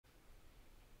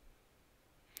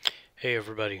Hey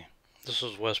everybody, this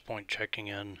is West Point checking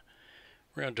in.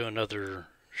 We're going to do another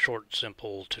short,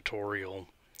 simple tutorial,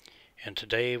 and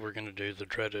today we're going to do the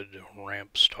dreaded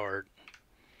ramp start.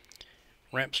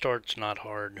 Ramp start's not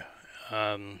hard.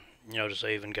 Notice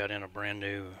I even got in a brand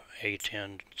new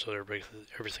A-10, so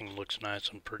everything looks nice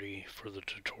and pretty for the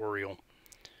tutorial.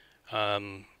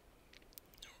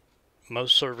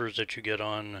 Most servers that you get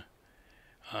on,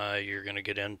 you're going to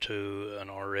get into an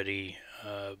already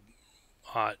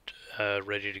hot,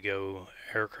 ready to go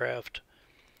aircraft.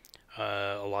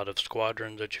 A lot of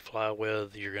squadrons that you fly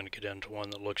with, you're going to get into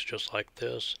one that looks just like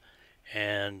this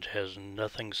and has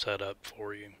nothing set up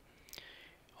for you.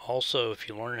 Also, if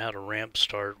you learn how to ramp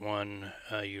start one,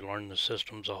 you learn the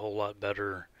systems a whole lot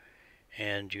better,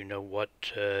 and you know what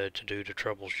to do to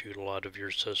troubleshoot a lot of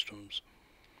your systems.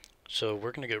 So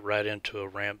we're going to get right into a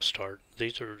ramp start.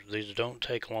 These don't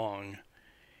take long,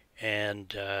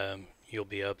 and you'll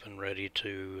be up and ready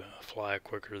to fly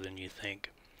quicker than you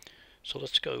think. So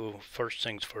let's go first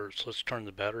things first. Let's turn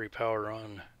the battery power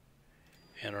on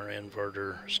and our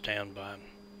inverter standby.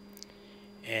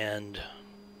 And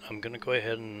I'm going to go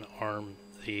ahead and arm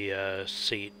the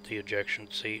seat, the ejection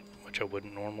seat, which I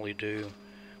wouldn't normally do,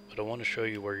 but I want to show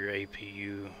you where your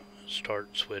APU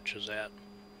start switch is at.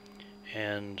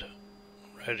 And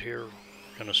right here,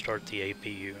 we're going to start the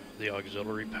APU, the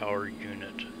auxiliary power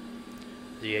unit.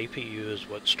 The APU is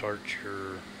what starts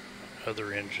your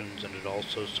other engines, and it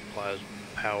also supplies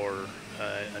power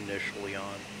initially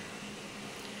on.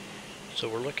 So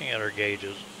we're looking at our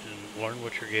gauges, and learn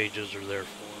what your gauges are there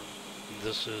for.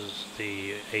 This is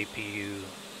the APU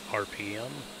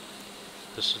RPM.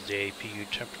 This is the APU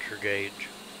temperature gauge.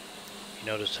 You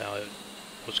notice how it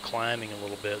was climbing a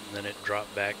little bit and then it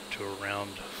dropped back to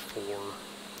around 4.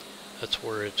 That's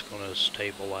where it's going to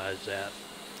stabilize at.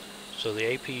 So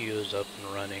the APU is up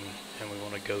and running, and we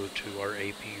want to go to our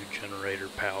APU generator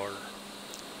power.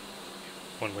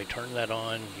 When we turn that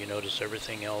on, you notice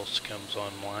everything else comes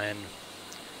online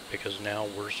because now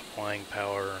we're supplying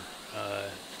power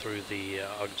through the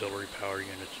auxiliary power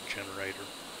unit's generator.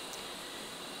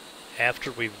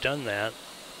 After we've done that,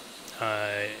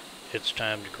 it's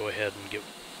time to go ahead and get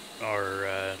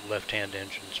our left-hand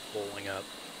engine spooling up.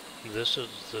 This is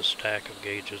the stack of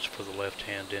gauges for the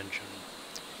left-hand engine.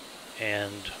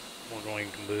 And we're going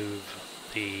to move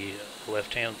the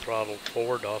left-hand throttle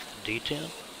forward off the detent,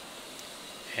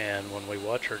 and when we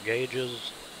watch our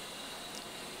gauges,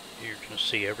 you're going to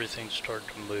see everything start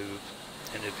to move,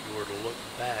 and if you were to look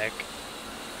back,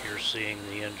 you're seeing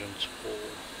the engine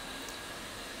spool.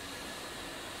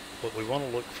 What we want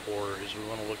to look for is we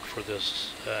want to look for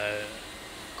this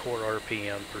core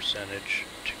RPM percentage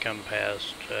to come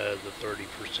past the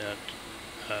 30%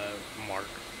 mark.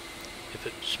 If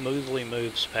it smoothly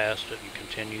moves past it and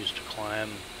continues to climb,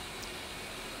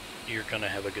 you're going to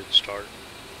have a good start.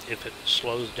 If it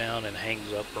slows down and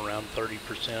hangs up around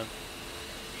 30%,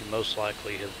 you most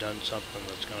likely have done something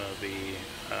that's going to be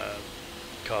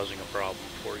causing a problem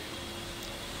for you.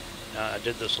 Now, I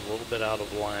did this a little bit out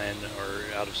of line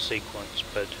or out of sequence,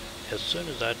 but as soon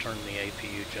as I turn the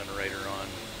APU generator on,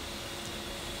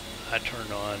 I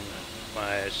turn on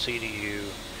my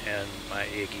CDU and my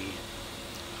IGE.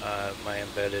 My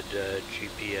embedded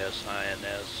GPS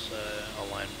INS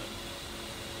alignment.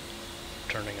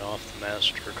 Turning off the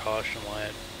master caution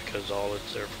light because all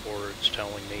it's there for, it's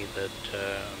telling me that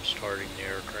I'm starting the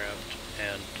aircraft,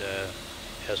 and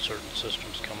as certain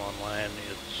systems come online,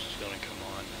 it's going to come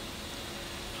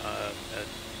on.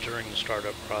 During the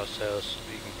startup process,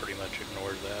 you can pretty much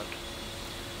ignore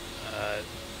that.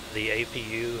 The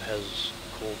APU has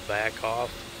cooled back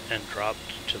off and dropped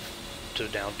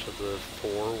down to the 4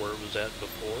 where it was at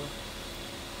before.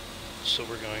 So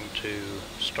we're going to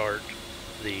start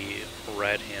the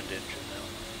right-hand engine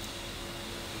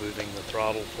now. Moving the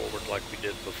throttle forward like we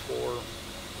did before.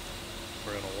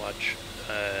 We're going to watch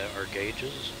our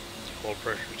gauges. The oil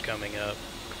pressure is coming up,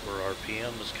 our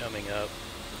RPM is coming up.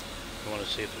 We want to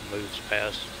see if it moves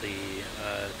past the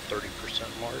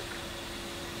 30% mark.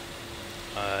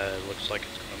 Looks like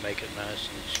it's going to make it nice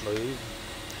and smooth.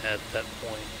 At that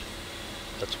point,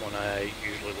 that's when I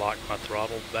usually lock my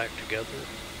throttle back together,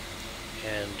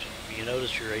 and you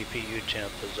notice your APU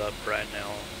temp is up right now.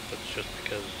 That's just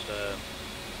because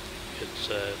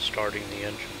it's starting the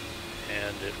engine,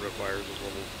 and it requires a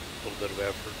little bit of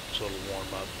effort, so it'll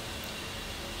warm up.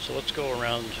 So let's go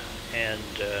around, and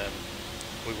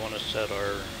we want to set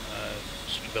our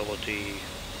stability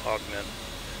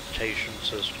augmentation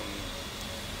system,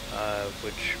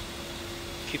 which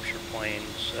keeps your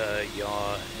plane's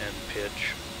yaw and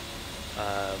pitch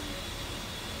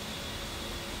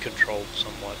controlled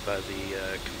somewhat by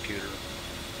the computer.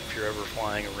 if you're ever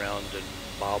flying around and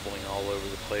bobbling all over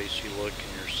the place, you look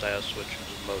and your SAS switch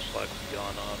is most likely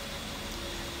gone off.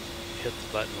 Hit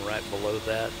the button right below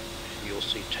that and you'll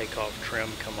see takeoff trim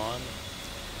come on.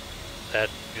 That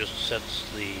just sets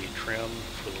the trim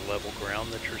for the level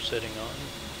ground that you're sitting on.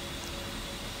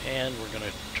 And we're going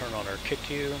to turn on our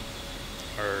KICU,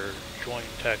 our Joint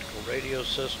Tactical Radio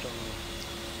System,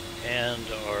 and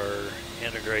our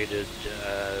integrated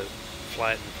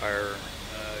flight and fire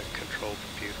control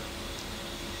computer.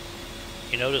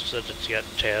 You notice that it's got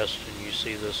test, and you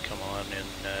see this come on in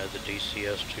the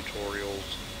DCS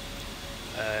tutorials.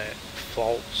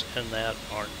 Faults in that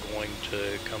aren't going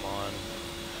to come on.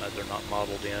 They're not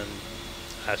modeled in.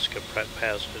 I skip right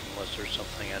past it unless there's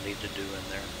something I need to do in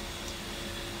there.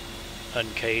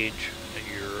 Uncage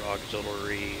your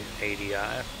auxiliary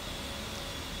ADI.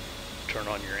 Turn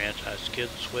on your anti-skid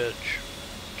switch.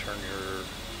 Turn your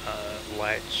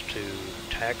lights to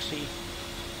taxi.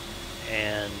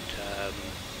 And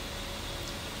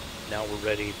now we're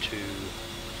ready to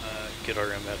get our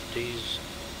MFDs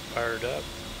fired up.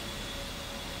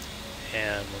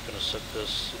 And we're going to set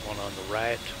this one on the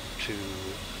right to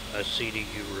a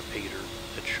CDU repeater.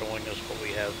 It's showing us what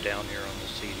we have down here on the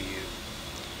CDU.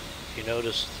 You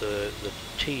notice the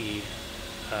T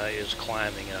is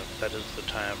climbing up. That is the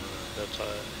timer. That's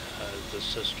the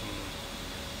system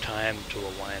time to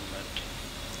alignment.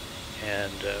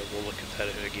 And we'll look at that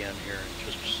again here in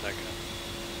just a second.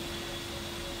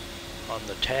 On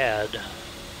the TAD,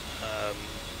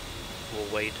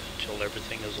 we'll wait until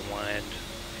everything is aligned,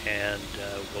 and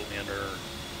we'll enter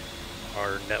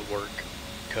our network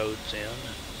codes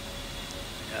in.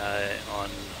 On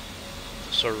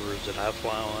the servers that I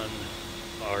fly on,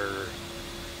 our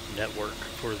network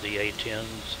for the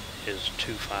A-10s is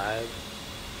 2.5,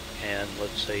 and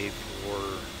let's say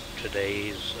for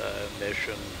today's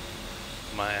mission,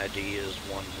 my ID is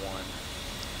 1.1.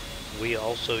 We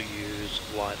also use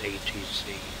lot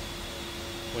A-10C.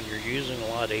 When you're using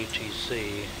lot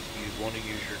A-10C, you want to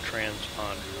use your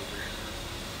transponder over here.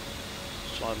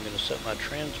 So I'm going to set my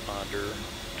transponder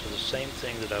to the same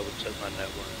thing that I would set my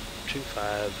network,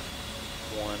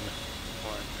 2.5.1.1.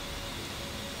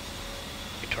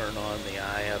 We turn on the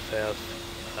IFF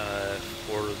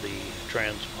for the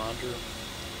transponder,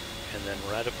 and then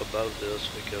right up above this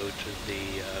we go to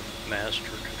the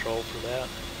master control for that.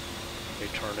 We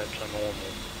turn it to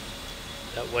normal.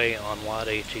 That way on lot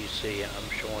A-10C I'm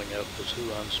showing up as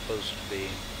who I'm supposed to be.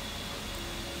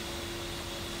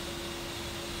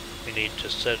 We need to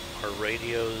set our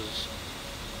radios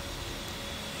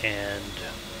and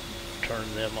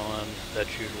turn them on.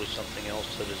 That's usually something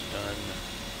else that is done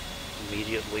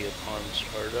immediately upon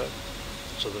startup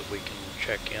so that we can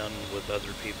check in with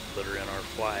other people that are in our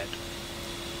flight.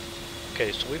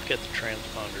 Okay, so we've got the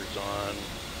transponders on.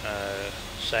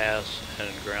 SAS and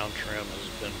ground trim has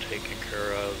been taken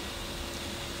care of.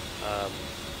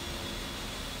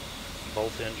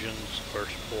 Both engines are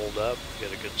spooled up. We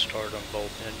got a good start on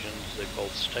both engines. They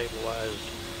both stabilized.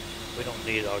 We don't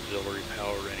need auxiliary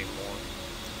power anymore.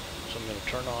 So I'm going to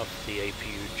turn off the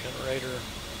APU generator,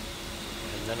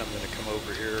 and then I'm going to come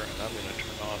over here and I'm going to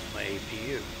turn off my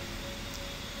APU.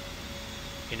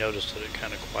 You notice that it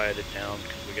kind of quieted down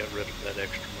because we got rid of that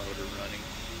extra motor running.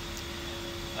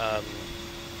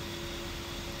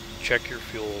 Check your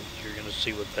fuel. You're going to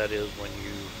see what that is when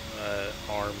you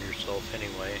arm yourself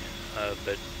anyway,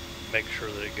 but make sure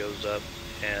that it goes up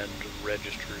and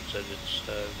registers that it's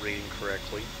reading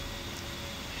correctly,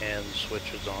 and the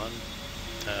switch is on.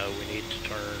 We need to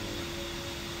turn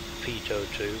pitot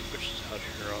 2, which is out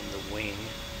here on the wing.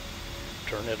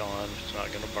 Turn it on. It's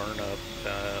not going to burn up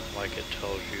like it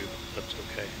tells you. That's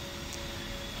okay.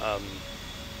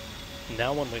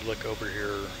 Now when we look over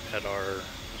here at our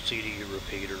CDU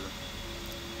repeater,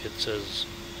 it says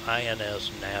INS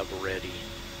nav ready.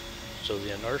 So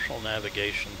the inertial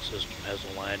navigation system has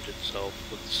aligned itself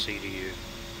with the CDU.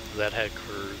 That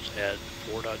occurs at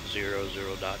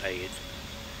 4.0.0.8.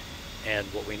 And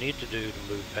what we need to do to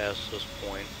move past this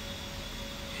point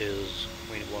is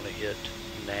we want to hit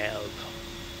nav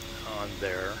on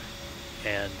there,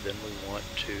 and then we want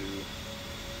to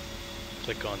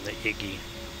click on the IGI,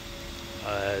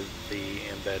 the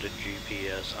embedded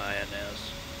GPS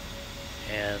INS,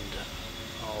 and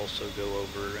I'll also go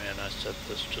over and I set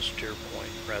this to steer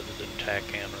point rather than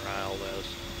TACAN or ILS.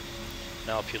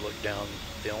 Now if you look down,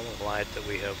 the only light that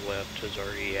we have left is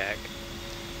our EAC,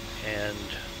 and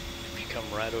if you come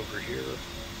right over here,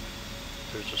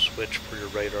 there's a switch for your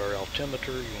radar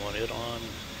altimeter. You want it on,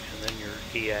 and then your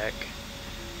EAC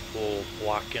will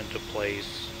lock into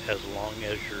place as long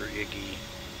as your IGI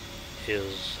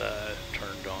is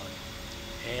turned on.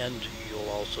 and you'll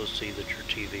also see that your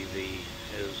TVV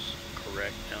is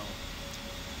correct now.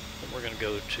 Then we're going to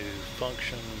go to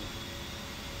function,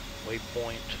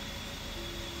 waypoint,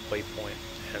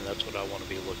 and that's what I want to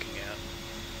be looking at.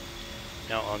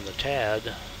 Now on the TAD,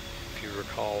 if you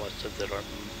recall, I said that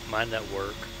my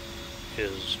network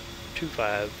is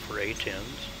 25 for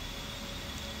A-10s,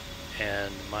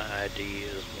 and my ID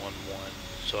is 11.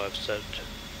 So I've set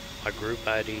my group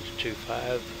ID to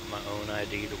 25, my own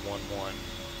ID to 11.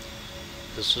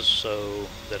 This is so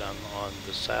that I'm on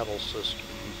the SADL system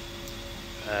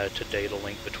to data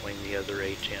link between the other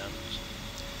A-10s.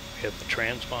 We have the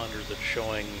transponder that's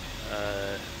showing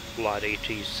lot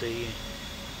A-10C,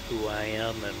 who I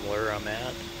am and where I'm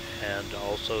at, and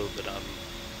also that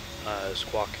I'm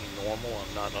squawking normal,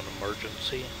 I'm not on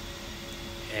emergency,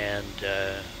 and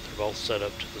they're both set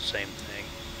up to the same thing.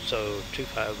 So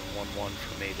 25 and 11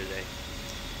 for me today.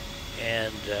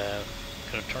 And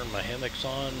I'm going to turn my HEMIX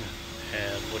on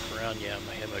and look around. Yeah,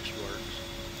 my HEMIX works.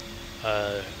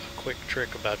 A quick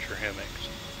trick about your HEMIX.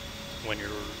 When you're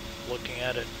looking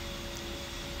at it,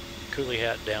 coolie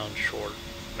hat down short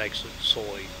makes it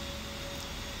soy.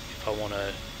 If I want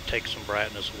to take some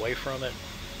brightness away from it,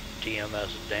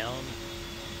 DMS down.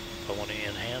 If I want to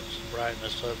enhance the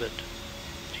brightness of it,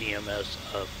 DMS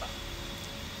up.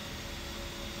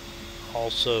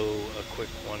 Also, a quick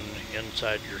one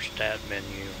inside your stat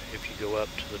menu, if you go up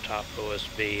to the top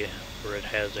OSB where it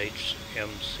has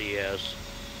HMCS,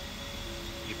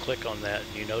 you click on that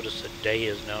and you notice that day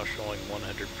is now showing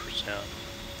 100%.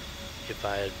 If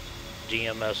I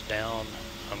DMS down,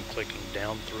 I'm clicking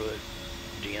down through it.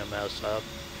 DMS up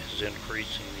is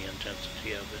increasing the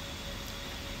intensity of it.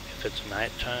 If it's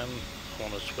nighttime, I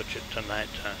want to switch it to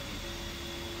nighttime.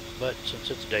 But since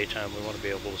it's daytime, we want to be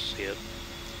able to see it.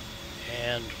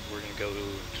 And we're going to go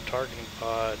to targeting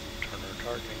pod, turn our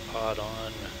targeting pod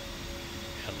on,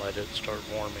 and let it start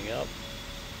warming up,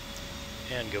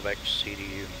 and go back to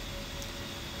CDU.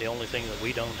 The only thing that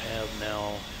we don't have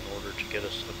now in order to get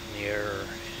us up in the air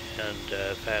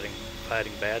and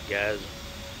fighting bad guys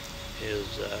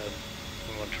is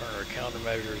we want to turn our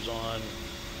countermeasures on.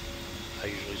 I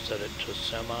usually set it to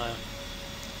semi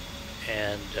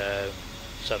and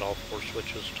set all 4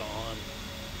 switches to on.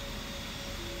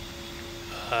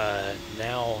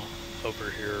 Now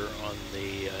over here on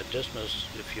the Dismas,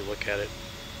 if you look at it,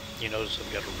 you notice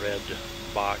I've got a red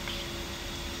box.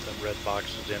 The red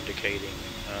box is indicating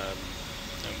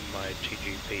my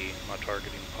TGP, my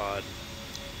targeting pod.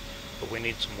 But we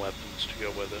need some weapons to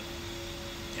go with it.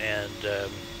 And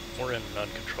we're in an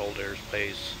uncontrolled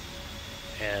airspace,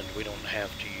 and we don't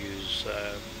have to use,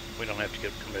 we don't have to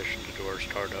get permission to do our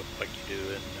startup like you do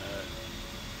in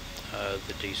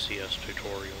the DCS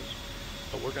tutorials.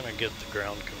 But we're going to get the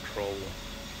ground control,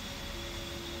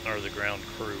 or the ground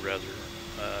crew rather,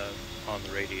 on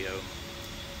the radio,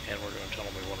 and we're going to tell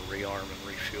them we want to rearm and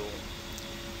refuel.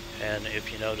 And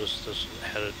if you notice, this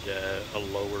had a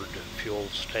lowered fuel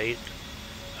state.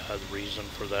 The reason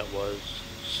for that was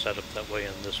set up that way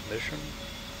in this mission.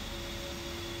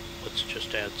 Let's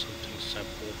just add something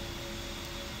simple.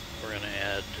 We're going to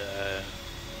add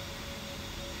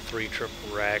 3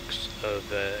 triple racks of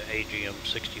AGM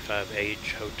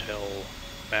 65H Hotel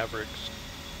Mavericks,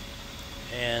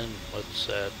 and let's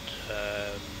set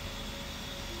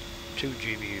 2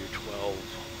 GBU-12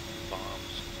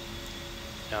 bombs.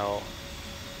 Now,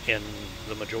 in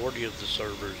the majority of the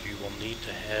servers, you will need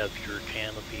to have your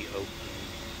canopy open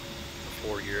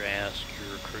before you're asked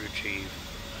your crew chief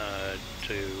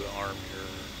to arm your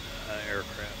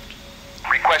aircraft.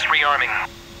 Request rearming.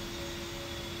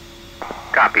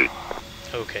 Copy.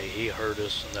 Okay, he heard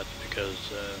us, and that's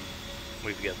because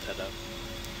we've got that up.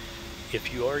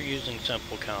 If you are using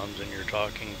simple comms and you're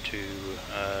talking to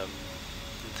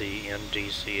the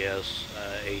NDCS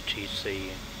A-10C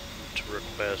to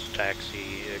request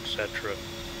taxi, etc.,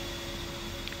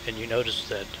 and you notice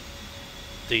that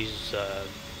these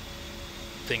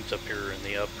things up here in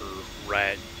the upper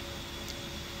right,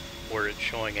 where it's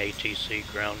showing A-10C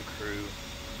ground crew,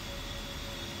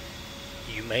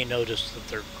 you may notice that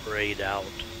they're grayed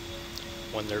out.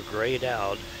 When they're grayed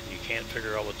out and you can't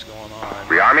figure out what's going on,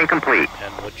 rearming complete,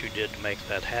 and what you did to make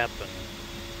that happen,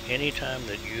 anytime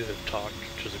that you have talked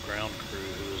to the ground crew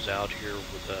who is out here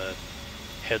with a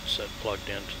headset plugged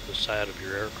into the side of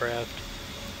your aircraft,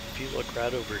 if you look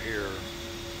right over here,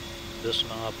 this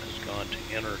knob has gone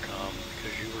to intercom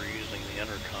because you were using the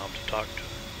intercom to talk to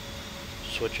them.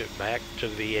 Switch it back to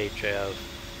VHF,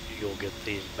 you'll get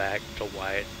these back to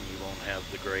white, and you won't have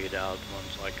the grayed out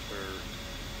ones like they're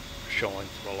showing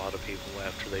for a lot of people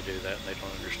after they do that, and they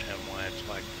don't understand why it's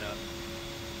like that.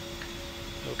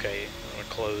 Okay, we're going to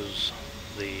close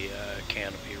the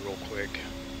canopy real quick.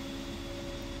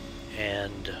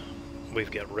 And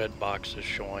we've got red boxes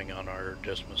showing on our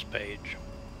Dismas page.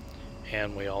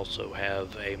 And we also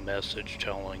have a message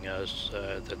telling us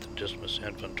that the Dismas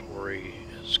inventory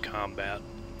is combat.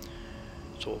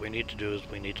 So what we need to do is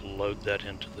we need to load that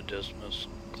into the Dismas.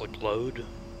 Click load,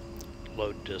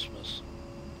 load Dismas.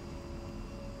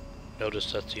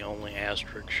 Notice that's the only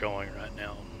asterisk showing right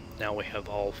now. Now we have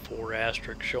all 4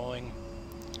 asterisks showing.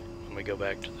 When we go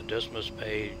back to the Dismas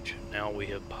page, now we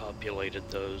have populated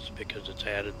those because it's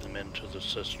added them into the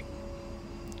system.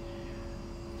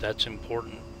 That's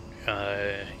important.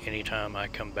 Anytime I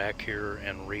come back here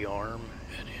and rearm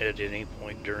at any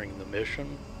point during the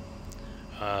mission,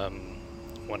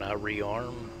 when I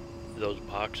rearm, those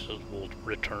boxes will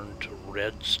return to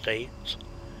red states,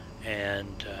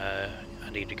 and I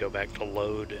need to go back to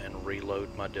load and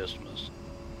reload my Dismas.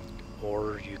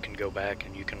 Or you can go back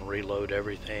and you can reload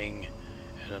everything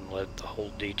and then let the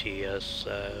whole DTS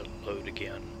load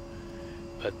again.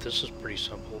 But this is pretty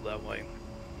simple that way.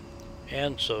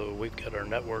 And so we've got our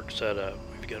network set up,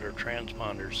 we've got our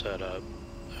transponder set up,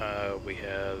 we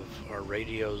have our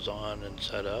radios on and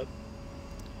set up,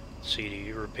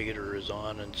 CDE repeater is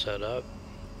on and set up,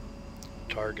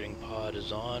 targeting pod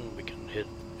is on, we can hit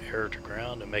air to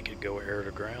ground and make it go air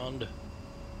to ground.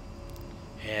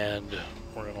 And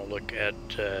we're going to look at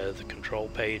the control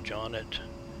page on it,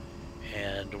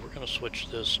 and we're going to switch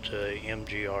this to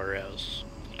MGRS.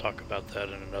 We'll talk about that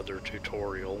in another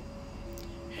tutorial.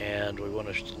 And we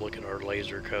want to look at our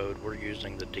laser code. We're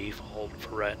using the default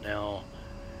for right now.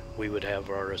 We would have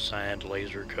our assigned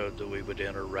laser code that we would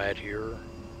enter right here.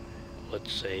 Let's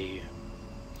say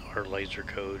our laser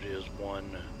code is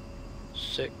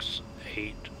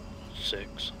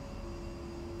 1686.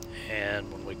 And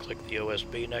when we click the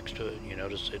OSB next to it, you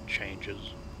notice it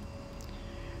changes.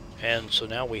 And so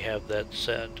now we have that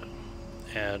set,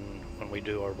 and when we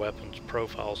do our weapons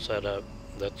profile setup,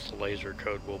 that's the laser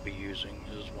code we'll be using,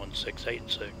 is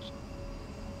 1686.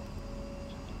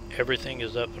 Everything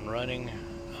is up and running.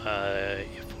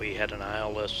 If we had an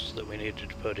ILS that we needed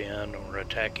to put in, or a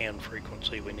TACAN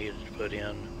frequency we needed to put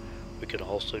in, we could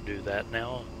also do that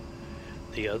now.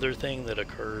 The other thing that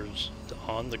occurs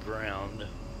on the ground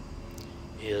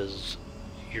is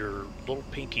your little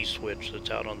pinky switch that's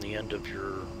out on the end of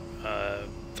your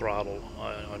throttle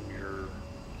on your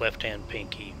left hand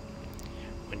pinky.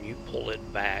 When you pull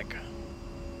it back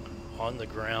on the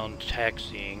ground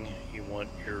taxiing, you want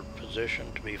your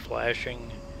position to be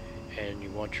flashing and you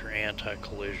want your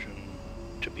anti-collision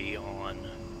to be on.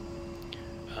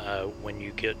 When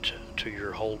you get to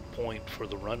your hold point for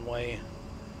the runway,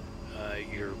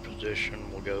 your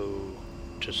position will go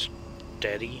to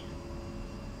steady.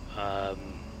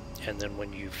 And then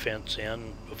when you fence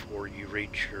in before you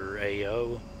reach your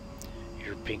AO,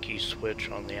 your pinky switch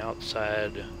on the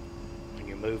outside, when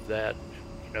you move that,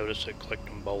 you notice it clicked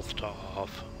them both to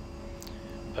off.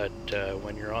 But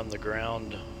when you're on the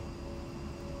ground,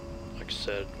 like I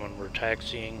said, when we're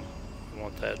taxiing, we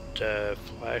want that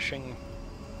flashing,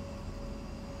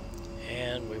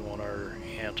 and we want our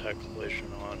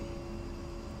anti-collision on.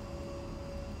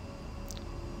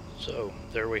 So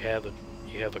there we have it.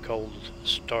 You have a cold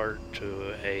start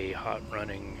to a hot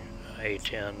running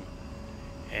A-10,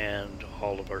 and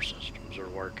all of our systems are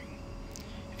working.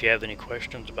 If you have any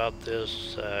questions about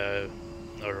this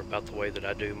or about the way that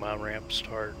I do my ramp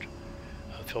start,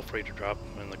 feel free to drop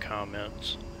them in the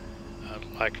comments.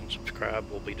 Like and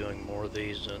subscribe. We'll be doing more of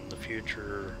these in the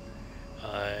future,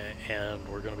 and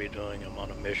we're going to be doing them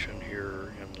on a mission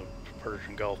here in the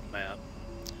Persian Gulf map.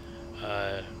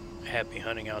 Happy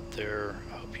hunting out there.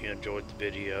 I hope you enjoyed the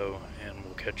video, and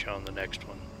we'll catch you on the next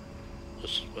one.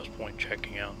 This is West Point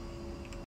checking out.